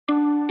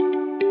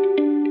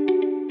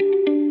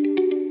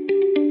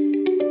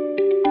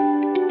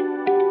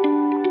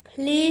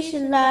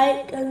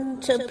like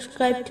and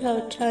subscribe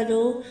to our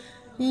channel.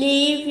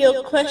 Leave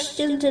your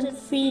questions and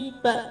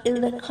feedback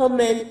in the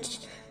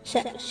comments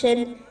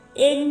section.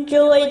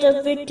 Enjoy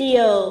the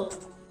video.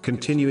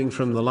 Continuing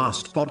from the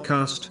last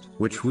podcast,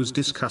 which was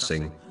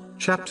discussing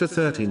chapter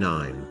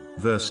 39,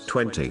 verse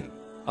 20.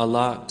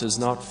 Allah does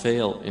not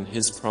fail in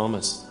His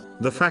promise.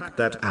 The fact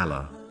that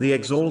Allah, the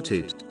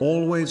Exalted,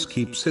 always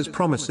keeps His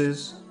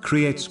promises,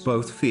 creates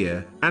both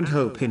fear and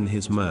hope in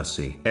His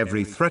mercy.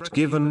 Every threat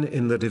given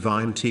in the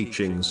divine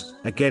teachings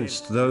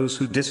against those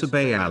who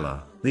disobey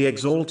Allah, the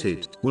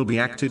Exalted, will be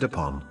acted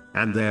upon,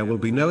 and there will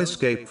be no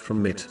escape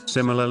from it.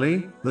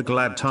 Similarly, the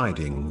glad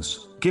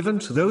tidings given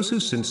to those who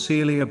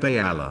sincerely obey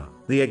Allah,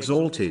 the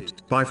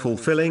Exalted, by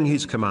fulfilling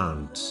His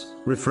commands,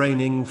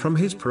 refraining from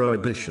His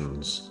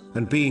prohibitions,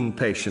 and being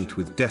patient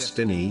with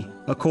destiny,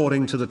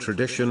 according to the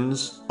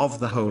traditions of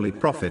the Holy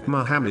Prophet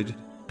Muhammad,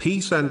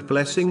 peace and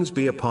blessings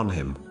be upon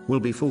him, will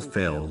be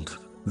fulfilled.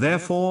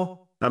 Therefore,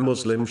 a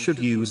Muslim should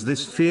use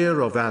this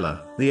fear of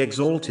Allah, the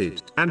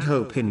Exalted, and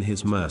hope in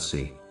His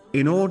mercy,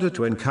 in order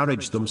to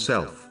encourage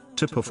themselves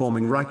to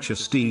performing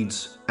righteous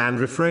deeds, and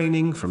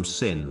refraining from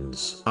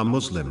sins. A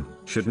Muslim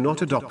should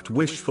not adopt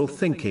wishful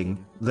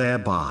thinking,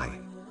 thereby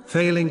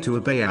failing to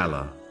obey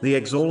Allah, the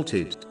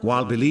Exalted,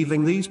 while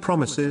believing these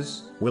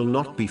promises will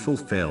not be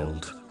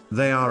fulfilled.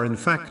 They are in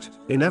fact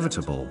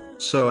inevitable,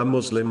 so a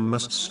Muslim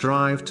must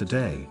strive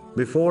today,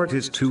 before it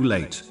is too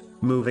late.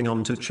 Moving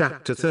on to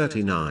chapter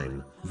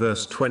 39,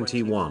 verse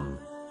 21.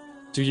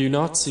 Do you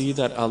not see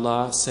that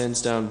Allah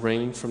sends down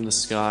rain from the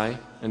sky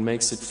and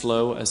makes it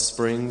flow as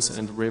springs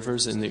and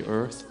rivers in the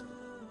earth?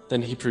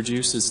 Then He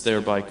produces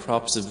thereby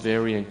crops of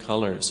varying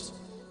colors.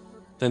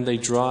 Then they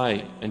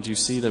dry and you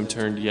see them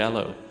turned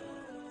yellow.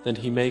 Then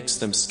He makes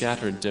them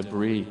scattered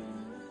debris.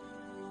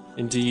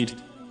 Indeed,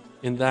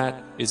 in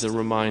that is a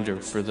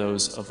reminder for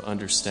those of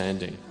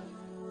understanding.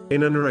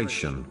 In a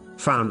narration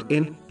found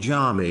in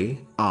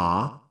Jami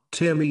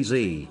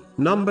Tirmizi,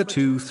 number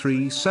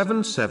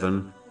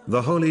 2377,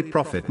 the Holy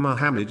Prophet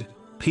Muhammad,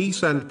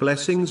 peace and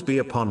blessings be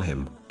upon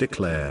him,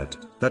 declared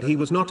that he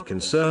was not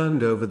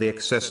concerned over the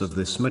excess of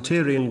this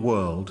material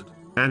world,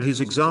 and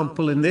his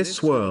example in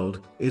this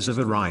world is of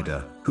a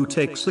rider who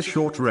takes a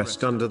short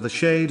rest under the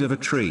shade of a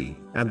tree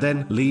and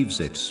then leaves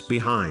it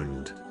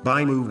behind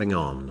by moving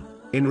on.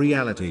 In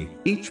reality,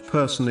 each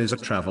person is a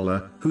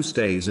traveler who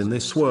stays in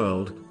this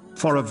world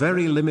for a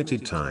very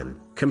limited time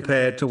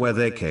compared to where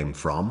they came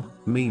from,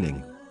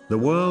 meaning the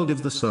world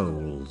of the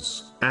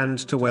souls, and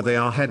to where they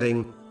are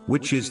heading,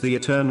 which is the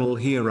eternal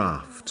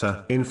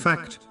hereafter. In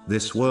fact,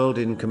 this world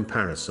in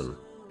comparison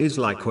is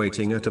like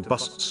waiting at a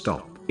bus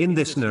stop. In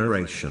this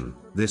narration,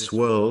 this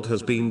world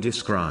has been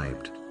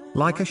described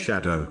like a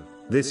shadow.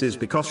 This is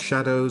because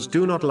shadows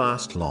do not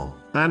last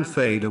long and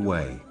fade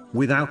away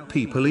without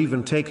people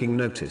even taking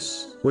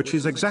notice, which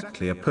is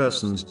exactly a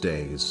person's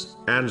days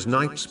and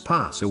nights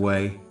pass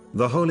away.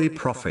 The Holy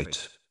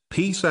Prophet,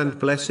 peace and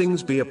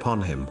blessings be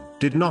upon him,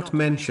 did not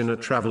mention a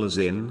traveler's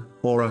inn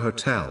or a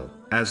hotel,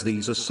 as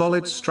these are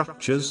solid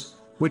structures,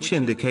 which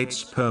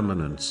indicates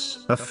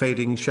permanence. A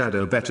fading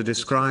shadow better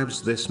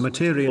describes this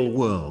material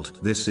world.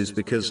 This is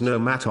because no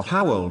matter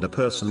how old a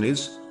person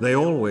is, they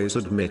always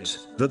admit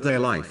that their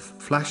life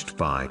flashed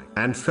by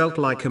and felt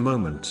like a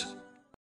moment.